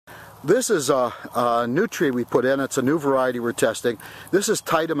This is a new tree we put in. It's a new variety we're testing. This is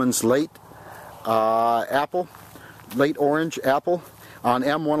Tiedeman's late late orange apple on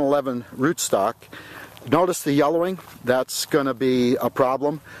M111 rootstock. Notice the yellowing. That's going to be a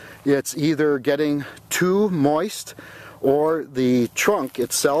problem. It's either getting too moist or the trunk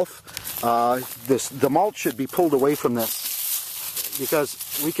itself. The mulch should be pulled away from this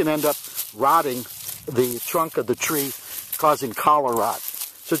because we can end up rotting the trunk of the tree, causing collar rot.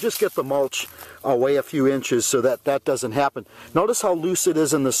 So just get the mulch away a few inches so that that doesn't happen. Notice how loose it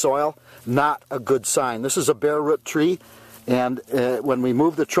is in the soil. Not a good sign. This is a bare root tree, and when we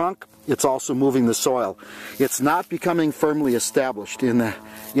move the trunk, it's also moving the soil. It's not becoming firmly established in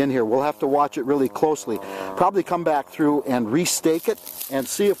here. We'll have to watch it really closely. Probably come back through and restake it and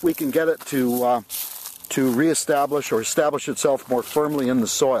see if we can get it to reestablish or establish itself more firmly in the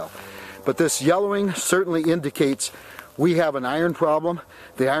soil. But this yellowing certainly indicates we have an iron problem.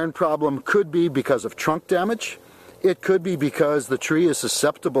 The iron problem could be because of trunk damage. It could be because the tree is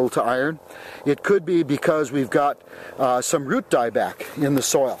susceptible to iron. It could be because we've got some root dieback in the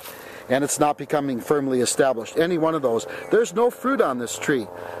soil and it's not becoming firmly established. Any one of those. There's no fruit on this tree.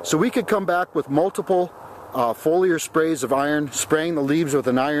 So we could come back with multiple foliar sprays of iron, spraying the leaves with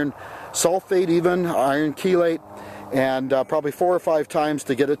an iron sulfate even, iron chelate, and probably 4 or 5 times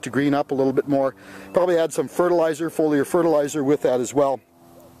to get it to green up a little bit more. Probably add some fertilizer, foliar fertilizer with that as well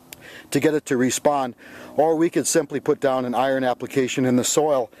to get it to respond. Or we could simply put down an iron application in the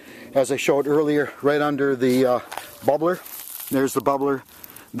soil, as I showed earlier, right under the bubbler. There's the bubbler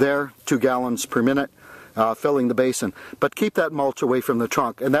there, 2 gallons per minute, filling the basin. But keep that mulch away from the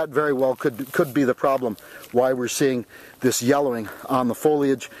trunk, and that very well could be the problem why we're seeing this yellowing on the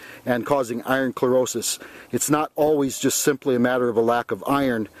foliage and causing iron chlorosis. It's not always just simply a matter of a lack of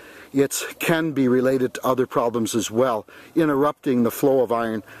iron. It can be related to other problems as well, interrupting the flow of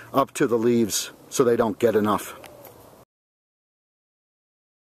iron up to the leaves so they don't get enough.